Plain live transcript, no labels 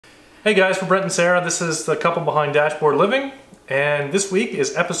Hey guys, we're Brent and Sarah. This is the couple behind Dashboard Living, and this week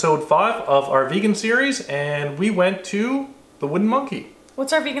is episode 5 of our vegan series, and we went to the Wooden Monkey.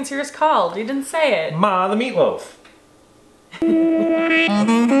 What's our vegan series called? You didn't say it. Ma the Meatloaf. Hey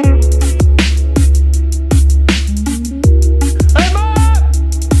Ma!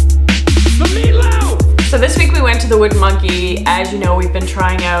 The Meatloaf! So this week we went to the Wooden Monkey. As you know, we've been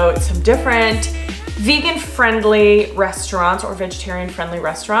trying out some different vegan-friendly restaurants or vegetarian-friendly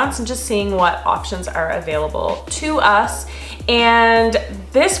restaurants and just seeing what options are available to us. And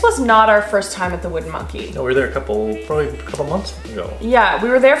this was not our first time at the Wooden Monkey. No, we were there probably a couple months ago. Yeah, we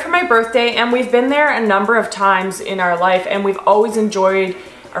were there for my birthday, and we've been there a number of times in our life, and we've always enjoyed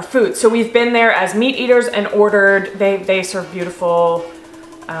our food. So we've been there as meat eaters and ordered. They serve beautiful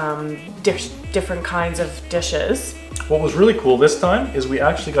different kinds of dishes. What was really cool this time is we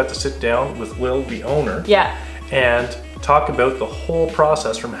actually got to sit down with Lil, the owner, and talk about the whole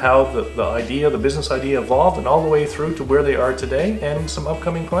process from how the business idea evolved and all the way through to where they are today and some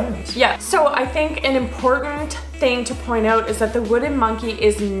upcoming plans. Yeah, so I think an important thing to point out is that the Wooden Monkey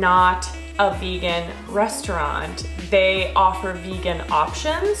is not a vegan restaurant. They offer vegan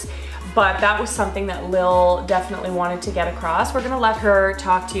options, but that was something that Lil definitely wanted to get across. We're gonna let her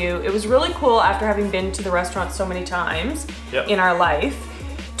talk to you. It was really cool after having been to the restaurant so many times in our life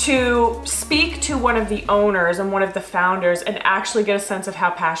to speak to one of the owners and one of the founders and actually get a sense of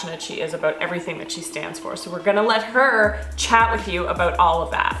how passionate she is about everything that she stands for. So we're gonna let her chat with you about all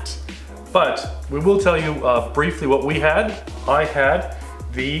of that. But we will tell you briefly what we had. I had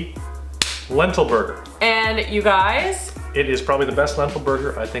the lentil burger. And you guys, it is probably the best lentil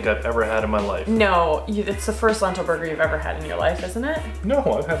burger I think I've ever had in my life. No, it's the first lentil burger you've ever had in your life, isn't it? No,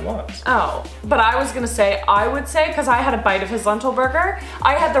 I've had lots. Oh, but I was gonna say, I would say, because I had a bite of his lentil burger,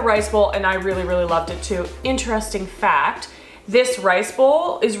 I had the rice bowl and I really, really loved it too. Interesting fact, this rice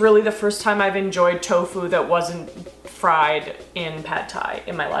bowl is really the first time I've enjoyed tofu that wasn't fried in pad thai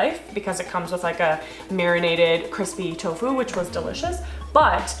in my life, because it comes with like a marinated crispy tofu, which was delicious.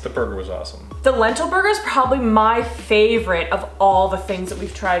 But the burger was awesome. The lentil burger is probably my favorite of all the things that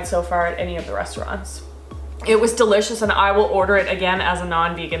we've tried so far at any of the restaurants. It was delicious, and I will order it again as a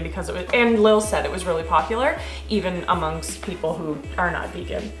non-vegan because it was, and Lil said it was really popular, even amongst people who are not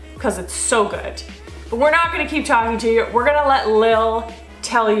vegan, because it's so good. But we're not gonna keep talking to you. We're gonna let Lil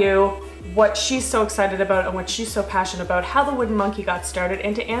tell you what she's so excited about and what she's so passionate about, how the Wooden Monkey got started,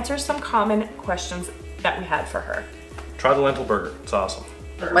 and to answer some common questions that we had for her. Try the lentil burger, it's awesome.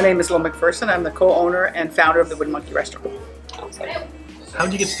 My name is Lil McPherson. I'm the co-owner and founder of the Wooden Monkey Restaurant. How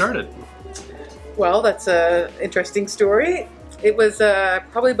did you get started? Well, that's an interesting story. It was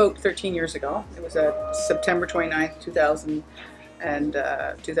probably about 13 years ago. It was September 29th,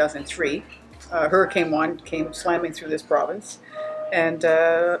 2003. Hurricane 1 came slamming through this province. And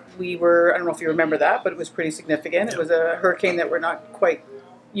we were, I don't know if you remember that, but it was pretty significant. It was a hurricane that we're not quite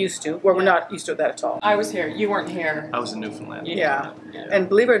used to. Well, we're not used to that at all. I was here, you weren't here. I was in Newfoundland. Yeah. And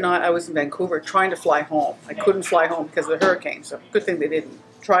believe it or not, I was in Vancouver trying to fly home. I couldn't fly home because of the hurricane, so good thing they didn't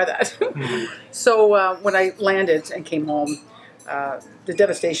try that. So when I landed and came home, the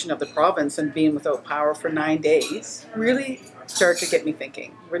devastation of the province and being without power for 9 days really started to get me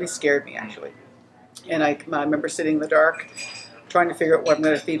thinking. Really scared me, actually. And I remember sitting in the dark, trying to figure out what I'm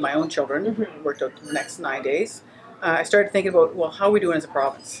going to feed my own children. Worked out the next 9 days. I started thinking about, well, how are we doing as a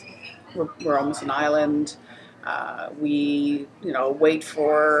province? We're almost an island. We, wait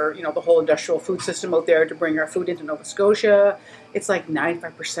for, the whole industrial food system out there to bring our food into Nova Scotia. It's like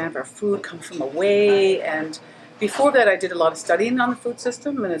 95% of our food comes from away. And before that, I did a lot of studying on the food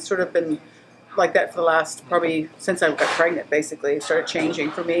system, and it's sort of been like that for the last, probably since I got pregnant, basically. It started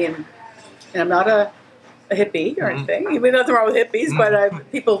changing for me, and I'm not a hippie or anything. I mean, nothing wrong with hippies, but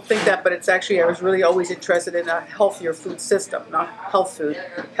people think that, but it's actually, I was really always interested in a healthier food system, not healthy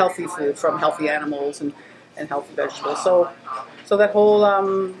food from healthy animals and healthy vegetables. So that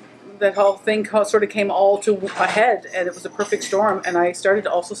whole thing sort of came all to a head, and it was a perfect storm. And I started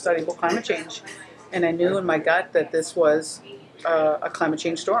to also study about climate change, and I knew in my gut that this was a climate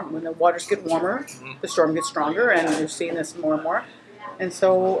change storm. When the waters get warmer, the storm gets stronger, and you're seeing this more and more. And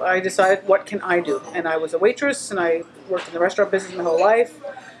so I decided, what can I do? And I was a waitress, and I worked in the restaurant business my whole life,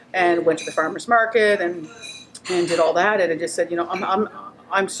 and went to the farmer's market and did all that. And I just said,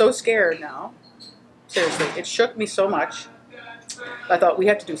 I'm so scared now. Seriously, it shook me so much. I thought we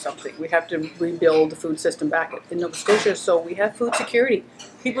have to do something. We have to rebuild the food system back in Nova Scotia so we have food security.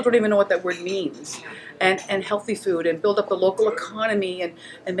 People don't even know what that word means. And healthy food, and build up the local economy,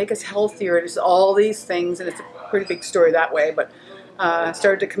 and make us healthier. It's all these things, and it's a pretty big story that way. But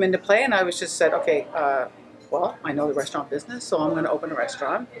started to come into play, and I was just said, okay, well, I know the restaurant business, so I'm going to open a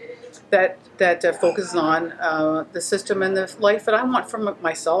restaurant that focuses on the system and the life that I want from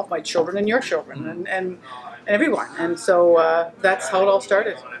myself, my children, and your children, and everyone. And so that's how it all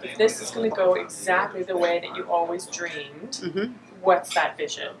started. If this is going to go exactly the way that you always dreamed, what's that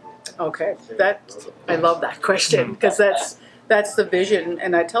vision? Okay, I love that question, because that's the vision.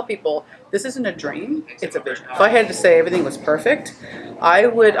 And I tell people, this isn't a dream, it's a vision. If I had to say everything was perfect, I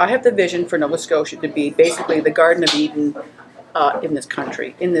have the vision for Nova Scotia to be basically the Garden of Eden in this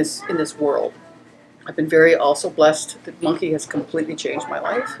country, in this world. I've been very also blessed that Monkey has completely changed my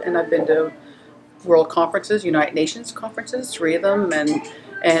life, and I've been to world conferences, United Nations conferences, 3 of them,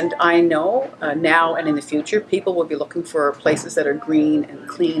 and I know now and in the future, people will be looking for places that are green and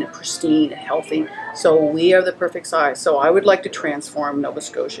clean and pristine and healthy. So we are the perfect size. So I would like to transform Nova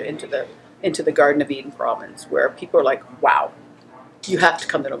Scotia into the Garden of Eden province, where people are like, wow, you have to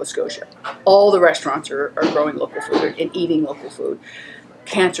come to Nova Scotia. All the restaurants are growing local food and eating local food.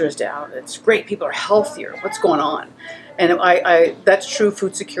 Cancer is down. It's great. People are healthier. What's going on? And that's true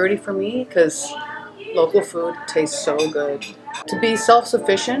food security for me, because local food tastes so good. To be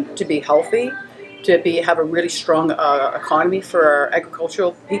self-sufficient, to be healthy, to have a really strong economy for our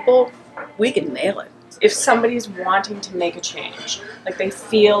agricultural people, we can nail it. If somebody's wanting to make a change, like they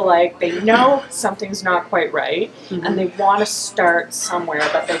feel like they know something's not quite right, and they want to start somewhere,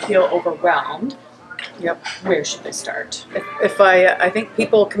 but they feel overwhelmed, where should they start? I think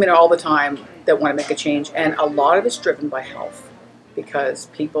people come in all the time that want to make a change, and a lot of it's driven by health, because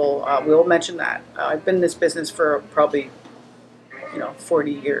people will mention that. I've been in this business for probably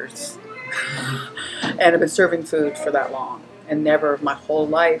 40 years, and I've been serving food for that long, and never my whole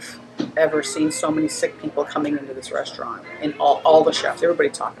life ever seen so many sick people coming into this restaurant. And all the chefs, everybody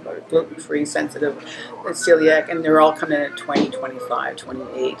talking about it, gluten-free, sensitive, and celiac, and they're all coming in at 20, 25,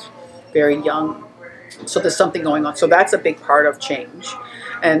 28, very young. So there's something going on. So that's a big part of change.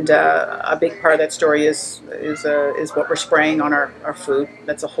 And a big part of that story is what we're spraying on our food.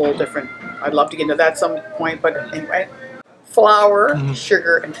 That's a whole different, I'd love to get into that at some point, but anyway. Flour,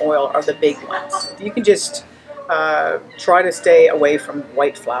 sugar, and oil are the big ones. You can just try to stay away from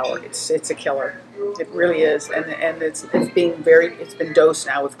white flour. It's a killer. It really is, and it's been dosed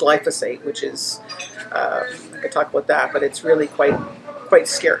now with glyphosate, which is I could talk about that, but it's really quite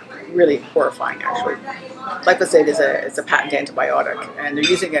scary, really horrifying actually. Glyphosate is a patent antibiotic, and they're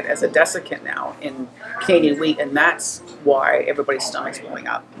using it as a desiccant now in Canadian wheat, and that's why everybody's stomach's blowing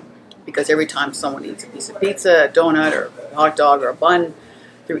up. Because every time someone eats a piece of pizza, a donut, or a hot dog, or a bun,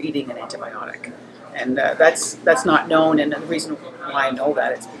 they're eating an antibiotic. And that's not known, and the reason why I know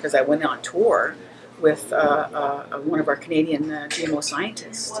that is because I went on tour with one of our Canadian GMO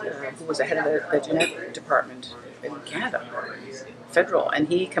scientists who was the head of the genetic department in Canada, federal, and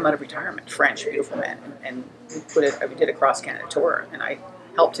he came out of retirement, French, beautiful man, and we did a cross-Canada tour, and I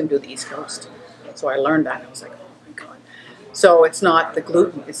helped him do the East Coast. So I learned that, and I was like, oh my God. So it's not the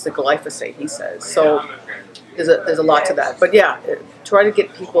gluten, it's the glyphosate, he says. So there's a lot to that. But yeah, try to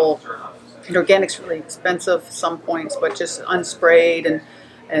get people, and organic's really expensive at some points, but just unsprayed,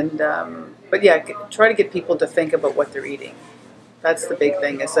 but yeah, try to get people to think about what they're eating. That's the big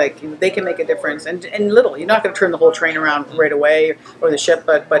thing. It's like they can make a difference, and little. You're not going to turn the whole train around right away or the ship,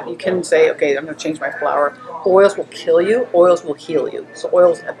 but you can say, okay, I'm going to change my flour. Oils will kill you. Oils will heal you. So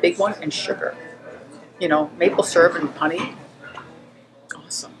oil's a big one, and sugar. Maple syrup and honey.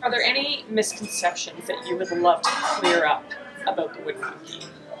 Awesome. Are there any misconceptions that you would love to clear up about the Wood Monkey?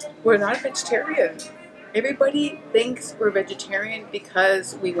 We're not vegetarian. Everybody thinks we're vegetarian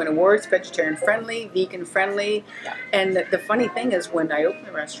because we win awards, vegetarian friendly, vegan friendly. Yeah. And the funny thing is, when I opened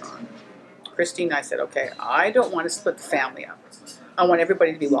the restaurant, Christine and I said, okay, I don't want to split the family up. I want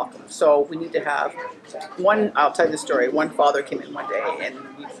everybody to be welcome. So we need to have I'll tell you the story. One father came in one day and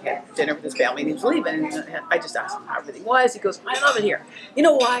we had dinner with his family and he was leaving. And I just asked him how everything was. He goes, I love it here. You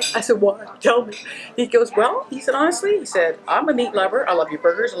know why? I said, why? Tell me. He goes, well, he said, honestly, he said, I'm a meat lover. I love your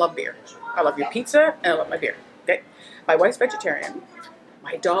burgers. I love beer. I love your pizza and I love my beer. Okay. My wife's vegetarian.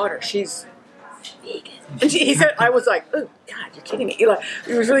 My daughter, she's vegan. And he said, I was like, oh God, you're kidding me. He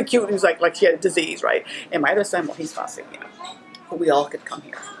was really cute. He was like she had a disease, right? And my other son, well, he's fasting, But we all could come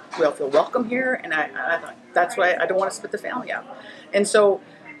here. We all feel welcome here, and I thought that's why I don't want to split the family up. And so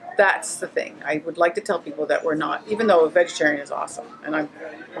that's the thing. I would like to tell people that we're not, even though a vegetarian is awesome, and I'm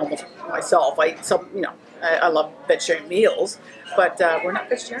almost myself. I love vegetarian meals, but we're not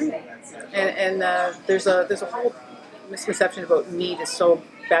vegetarian. And there's a whole misconception about meat is so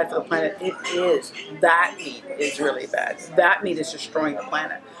bad for the planet. It is. That meat is really bad. That meat is destroying the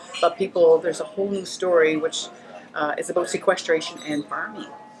planet. But people, there's a whole new story which is about sequestration and farming.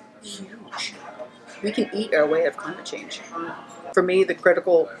 Huge. we can eat our way out of climate change. For me, the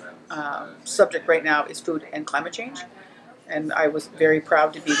critical subject right now is food and climate change. And I was very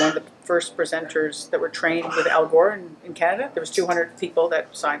proud to be one of the first presenters that were trained with Al Gore in Canada. There was 200 people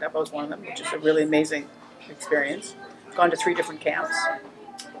that signed up. I was one of them, which is a really amazing experience. I've gone to 3 different camps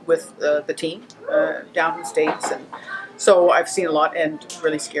with the team down in the States. And so I've seen a lot and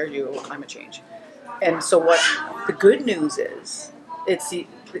really scared you of climate change. And so what the good news is,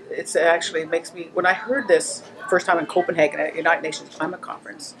 it's actually makes me, when I heard this first time in Copenhagen at United Nations Climate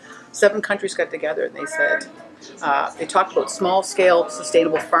Conference, 7 countries got together and they said, they talked about small-scale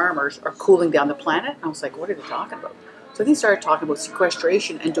sustainable farmers are cooling down the planet. And I was like, what are they talking about? So they started talking about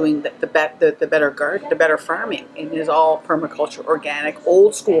sequestration and doing the better garden, the better farming. And it is all permaculture, organic,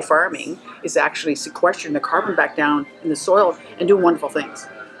 old school farming is actually sequestering the carbon back down in the soil and doing wonderful things.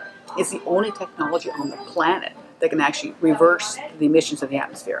 It's the only technology on the planet that can actually reverse the emissions of the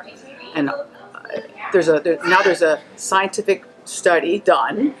atmosphere. And now there's a scientific study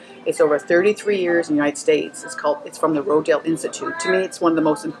done. It's over 33 years in the United States. It's from the Rodale Institute. To me, it's one of the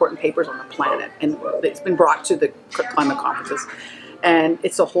most important papers on the planet, and it's been brought to the climate conferences. And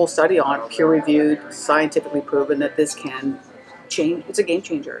it's a whole study on peer-reviewed, scientifically proven that this can change. It's a game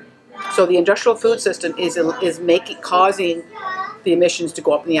changer. So the industrial food system is causing the emissions to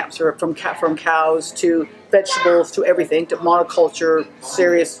go up in the atmosphere from cows to vegetables to everything, to monoculture,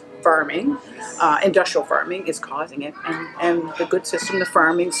 serious farming. Industrial farming is causing it, and the good system, the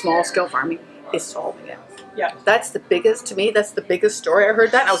farming, small scale farming, is solving it. Yeah, that's the biggest story. I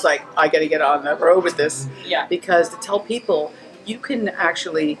heard that and I was like, I got to get on the road with this. Yeah, because to tell people you can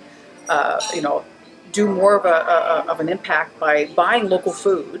actually, do more of an impact by buying local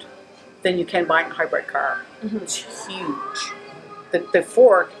food than you can buying a hybrid car. Mm-hmm. It's huge. The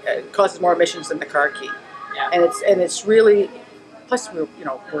fork causes more emissions than the car key. Yeah. And it's really, plus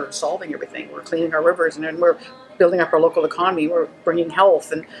we're solving everything. We're cleaning our rivers and we're building up our local economy. We're bringing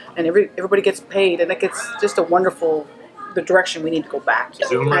health and everybody gets paid, and it's just a wonderful, the direction we need to go back.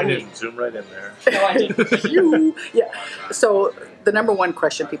 Zoom right in there. No, I didn't. Yeah. So the number one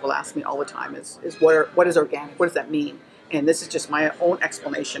question people ask me all the time is what is organic? What does that mean? And this is just my own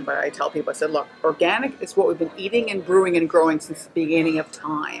explanation, but I tell people, I said, look, organic is what we've been eating and brewing and growing since the beginning of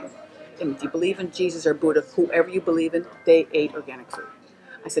time. And if you believe in Jesus or Buddha, whoever you believe in, they ate organic food.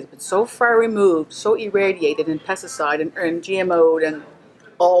 I said, it's been so far removed, so irradiated and pesticide and GMO'd and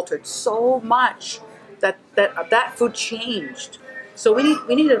altered so much that food changed. So we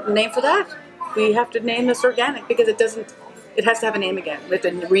need a name for that. We have to name this organic because it has to have a name again. We have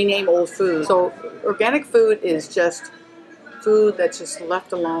to rename old food. So organic food is just food that's just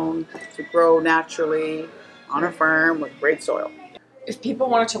left alone to grow naturally on a farm with great soil. If people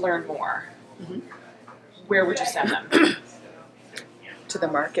wanted to learn more, mm-hmm. where would you send them? To the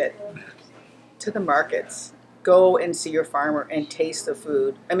market. To the markets. Go and see your farmer and taste the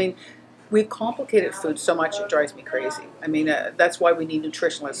food. I mean, we've complicated food so much it drives me crazy. I mean, that's why we need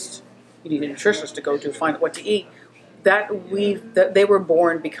nutritionalists. You need a nutritionist to go to find what to eat. They were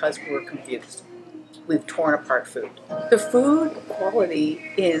born because we were confused. We've torn apart food. The food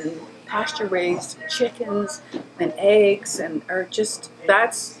quality in pasture-raised chickens and eggs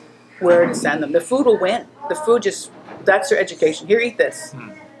that's where to send them. The food will win. The food that's their education. Here, eat this.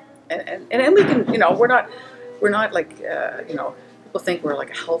 And we can, we're not like, people think we're like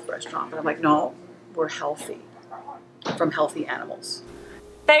a health restaurant, but I'm like, no, we're healthy from healthy animals.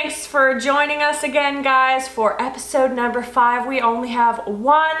 Thanks for joining us again, guys, for episode number 5. We only have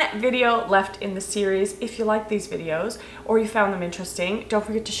 1 video left in the series. If you like these videos or you found them interesting, don't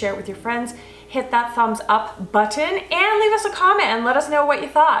forget to share it with your friends. Hit that thumbs up button and leave us a comment and let us know what you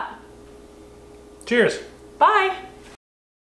thought. Cheers. Bye.